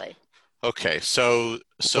 definitely. Okay, so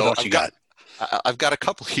what else I've got a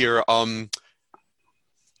couple here.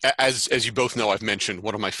 As you both know, I've mentioned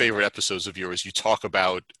one of my favorite episodes of yours. You talk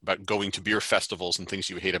about going to beer festivals and things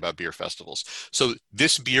you hate about beer festivals. So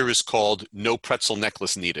this beer is called No Pretzel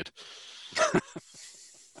Necklace Needed.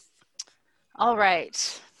 All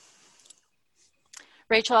right,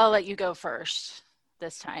 Rachel, I'll let you go first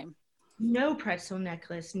this time. No pretzel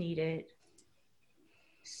necklace needed.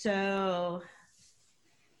 So,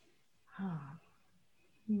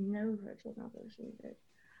 no pretzel necklace needed.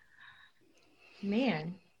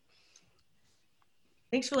 Man.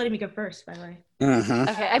 Thanks for letting me go first, by the way. Mm-hmm.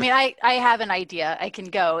 Okay, I mean, I have an idea. I can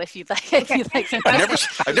go if you'd like. If you'd like to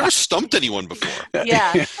I've never stumped anyone before.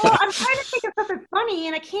 Yeah. Well, I'm trying to think of something funny,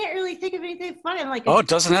 and I can't really think of anything funny. I'm like, Oh, it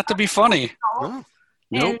doesn't have to be funny. Oh.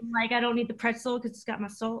 And like, I don't need the pretzel because it's got my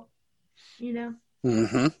salt, you know?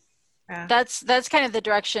 Mm-hmm. That's kind of the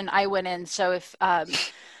direction I went in. So if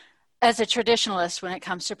as a traditionalist, when it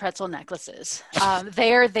comes to pretzel necklaces,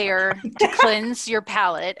 they are there to cleanse your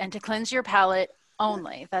palate and to cleanse your palate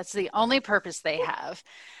only. That's the only purpose they have.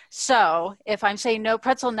 So if I'm saying no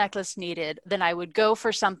pretzel necklace needed, then I would go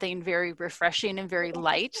for something very refreshing and very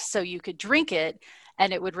light so you could drink it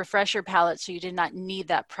and it would refresh your palate so you did not need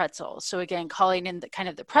that pretzel. So again, calling in the kind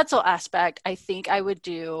of the pretzel aspect, I think I would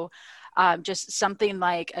do just something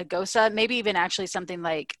like a Gosa, maybe even actually something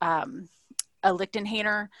like a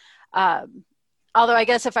Lichtenhainer. Although I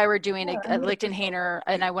guess if I were doing a Lichtenhainer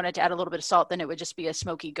and I wanted to add a little bit of salt, then it would just be a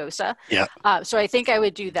smoky Gosa. Yeah. So I think I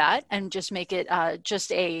would do that and just make it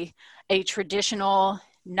just a traditional,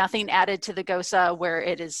 nothing added to the Gosa, where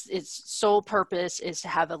its sole purpose is to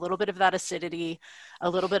have a little bit of that acidity, a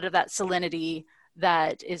little bit of that salinity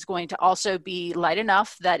that is going to also be light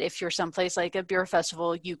enough that if you're someplace like a beer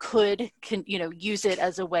festival, you could use it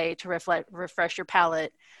as a way to refresh your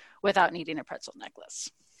palate without needing a pretzel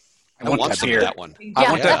necklace. I want some of that one. I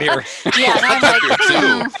want that beer. Yeah, and I'm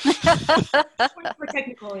like, For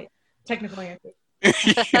technical answer.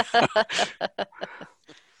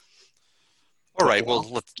 All right.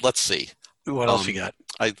 Well, let's see. What else you got?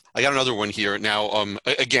 I got another one here now.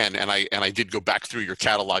 Again, and I did go back through your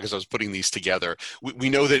catalog as I was putting these together. We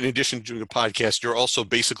know that in addition to doing a podcast, you're also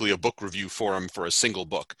basically a book review forum for a single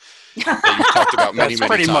book that you've talked about many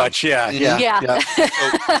pretty times. much, yeah.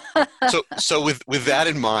 So with that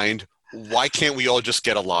in mind, why can't we all just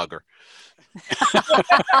get a lager?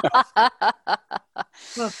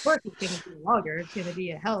 Well, of course it's going to be a lager. It's going to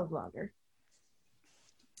be a hell of a lager.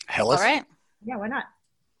 Helles? all right. Yeah, why not?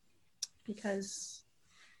 because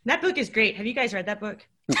that book is great. Have you guys read that book?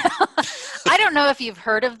 I don't know if you've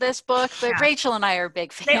heard of this book, but Yeah. Rachel and I are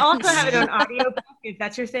big fans. They also have it on audiobook, if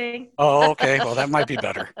that's your thing. Oh, okay. Well, that might be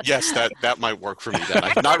better. Yes, that might work for me then.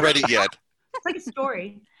 I've not read it yet. It's like a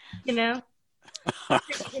story, you know?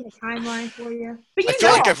 It's in a timeline for you. But I feel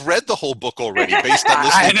like I've read the whole book already based on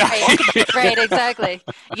listening to Right, right, exactly.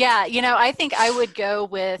 Yeah, I think I would go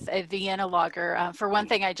with a Vienna lager. For one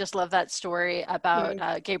thing, I just love that story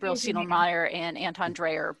about Gabriel Sedlmayr and Anton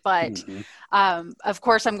Dreyer. But of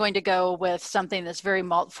course, I'm going to go with something that's very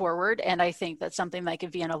malt forward. And I think that something like a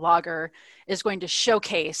Vienna lager is going to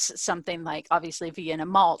showcase something like, obviously, Vienna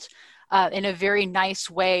malt. In a very nice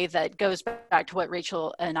way that goes back to what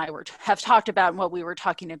Rachel and I have talked about and what we were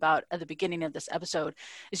talking about at the beginning of this episode,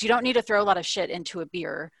 is you don't need to throw a lot of shit into a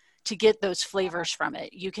beer to get those flavors from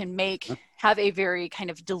it. You can have a very kind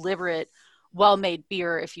of deliberate, well-made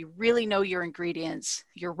beer if you really know your ingredients,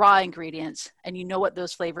 your raw ingredients, and you know what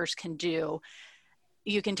those flavors can do.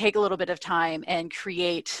 You can take a little bit of time and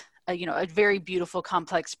create a very beautiful,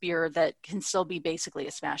 complex beer that can still be basically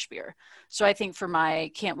a smash beer. So I think for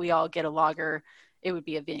my Can't We All Get a Lager, it would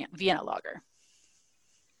be a Vienna lager.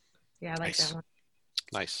 Yeah, I like that one.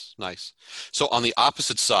 Nice. So on the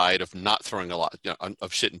opposite side of not throwing a lot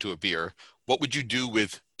of shit into a beer, what would you do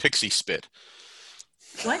with pixie spit?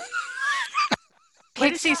 What?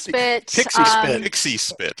 Pixie spit. Pixie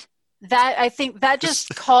spit. That, I think that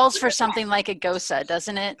just calls for something like a Gosa,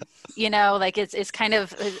 doesn't it? Like it's kind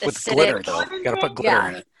of With acidic. glitter, though. You got to put glitter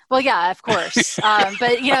in it. Well, yeah, of course. But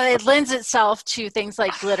it lends itself to things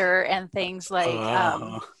like glitter and things like,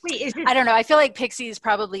 Wait, is it? I don't know. I feel like pixies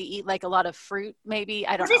probably eat like a lot of fruit, maybe.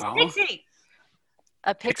 I don't know. What is pixie?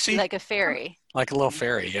 A pixie, like a fairy. Like a little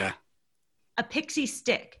fairy, yeah. A pixie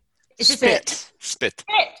stick. Spit. Spit.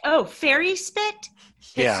 Oh, fairy spit?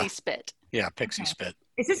 Pixie spit. Yeah, pixie spit.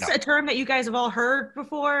 Is this a term that you guys have all heard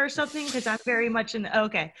before or something? Because I'm very much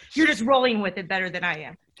okay. You're just rolling with it better than I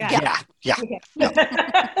am. Yeah. Okay.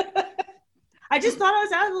 I just thought I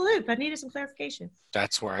was out of the loop. I needed some clarification.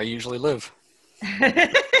 That's where I usually live.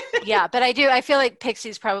 Yeah, but I feel like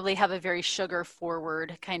pixies probably have a very sugar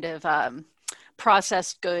forward kind of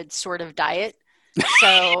processed goods sort of diet.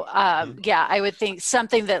 So I would think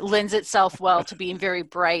something that lends itself well to being very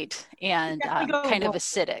bright and kind of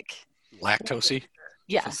acidic. Lactosey?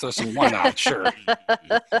 Yeah. So why not? Sure.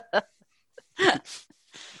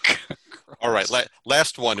 All right,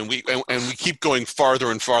 last one, and we keep going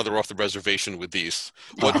farther and farther off the reservation with these.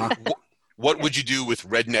 What would you do with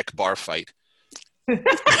redneck bar fight?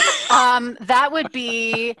 That would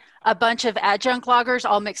be a bunch of adjunct lagers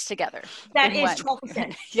all mixed together. That is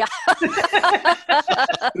 12%. Yeah.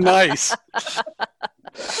 Nice.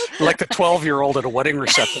 Like the 12-year-old at a wedding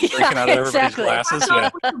reception drinking out of everybody's glasses. Yeah.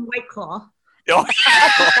 White Claw. Oh.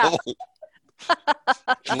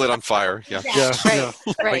 Lit on fire. Yeah.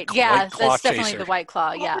 Right. Yeah. That's definitely the White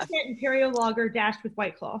Claw. Yeah. Imperial Lager dashed with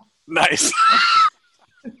White Claw. Nice.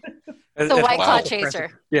 The White Claw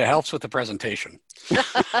chaser. Yeah, helps with the presentation.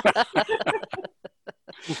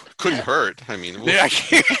 Couldn't hurt. I mean, yeah,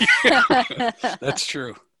 that's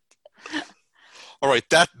true. All right,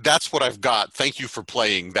 that's what I've got. Thank you for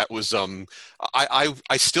playing. That was I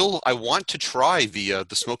want to try the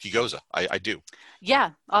Smoky Goza. I do.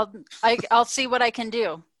 Yeah, I'll see what I can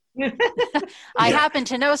do. I happen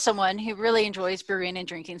to know someone who really enjoys brewing and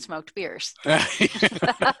drinking smoked beers.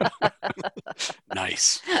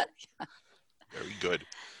 Nice. Very good.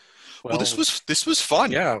 Well, this was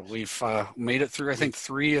fun. Yeah, we've made it through, I think,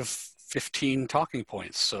 3 of 15 talking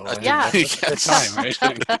points. So that's time, right?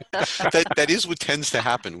 that is what tends to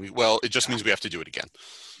happen. It just means we have to do it again.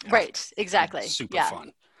 Right. Exactly. Super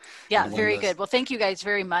fun. Yeah. Very good. Well, thank you guys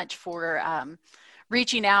very much for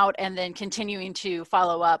reaching out and then continuing to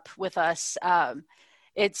follow up with us.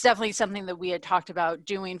 It's definitely something that we had talked about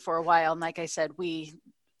doing for a while. And like I said,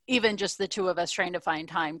 even just the two of us trying to find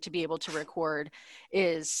time to be able to record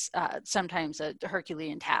is sometimes a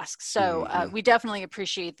Herculean task. So we definitely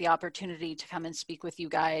appreciate the opportunity to come and speak with you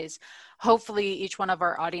guys. Hopefully each one of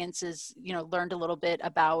our audiences, learned a little bit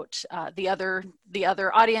about the other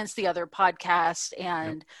audience, the other podcast.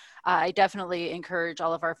 And I definitely encourage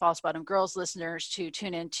all of our False Bottom Girls listeners to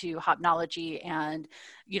tune into Hopnology and,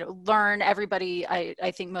 learn. Everybody,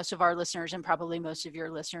 I think most of our listeners and probably most of your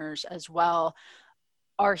listeners as well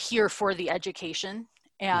are here for the education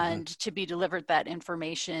and to be delivered that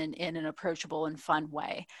information in an approachable and fun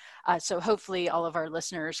way. So hopefully all of our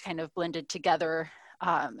listeners kind of blended together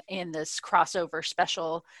in this crossover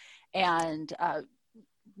special, and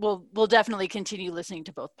we'll definitely continue listening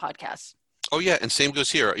to both podcasts. Oh yeah, and same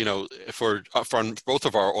goes here. For both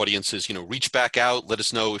of our audiences, reach back out. Let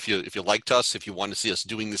us know if you liked us, if you want to see us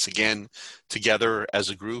doing this again together as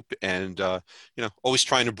a group, and always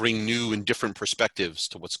trying to bring new and different perspectives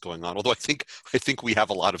to what's going on. Although I think we have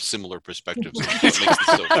a lot of similar perspectives. That makes this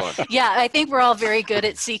so fun. Yeah, I think we're all very good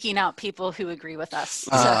at seeking out people who agree with us.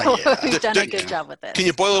 So we've done a good job with it. Can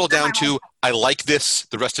you boil it all down to I like this,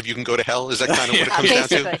 the rest of you can go to hell? Is that kind of what it comes down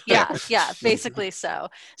to? Yeah, basically so.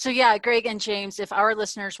 So yeah, Greg and James, if our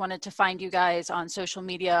listeners wanted to find you guys on social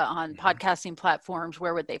media, on podcasting platforms,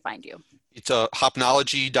 where would they find you? It's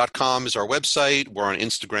hopnology.com is our website. We're on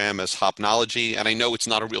Instagram as Hopnology. And I know it's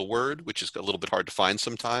not a real word, which is a little bit hard to find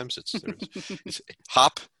sometimes. It's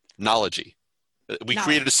Hopnology. We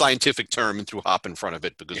created a scientific term and threw hop in front of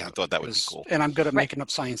it because we thought that would be cool. And I'm good at making up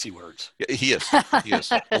sciencey words. Yeah, he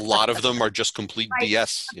is. A lot of them are just complete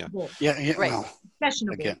BS. Yeah. Right. Well,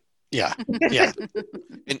 Questionable. again, yeah.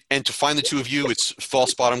 And to find the two of you, it's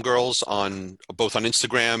False Bottom Girls on both on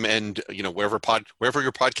Instagram and wherever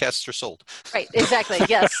your podcasts are sold. Right. Exactly.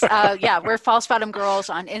 Yes. We're False Bottom Girls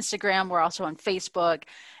on Instagram. We're also on Facebook,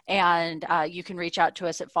 and you can reach out to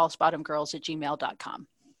us at falsebottomgirls@gmail.com.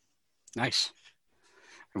 Nice.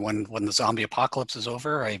 When the zombie apocalypse is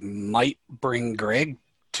over, I might bring Greg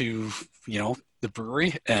to the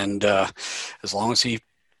brewery, and as long as he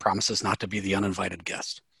promises not to be the uninvited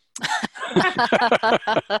guest. I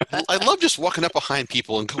love just walking up behind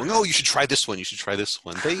people and going, "Oh, you should try this one. You should try this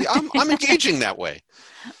one." I'm engaging that way.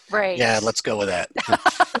 Right. Yeah, let's go with that.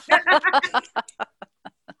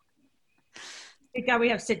 Thank God we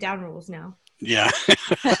have sit down rules now. Yeah. Eat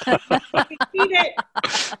it.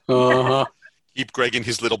 Uh-huh. Keep Greg in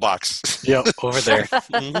his little box. Yep, over there.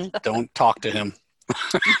 Don't talk to him.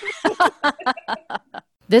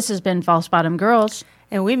 This has been False Bottom Girls.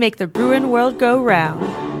 And we make the brewing world go round.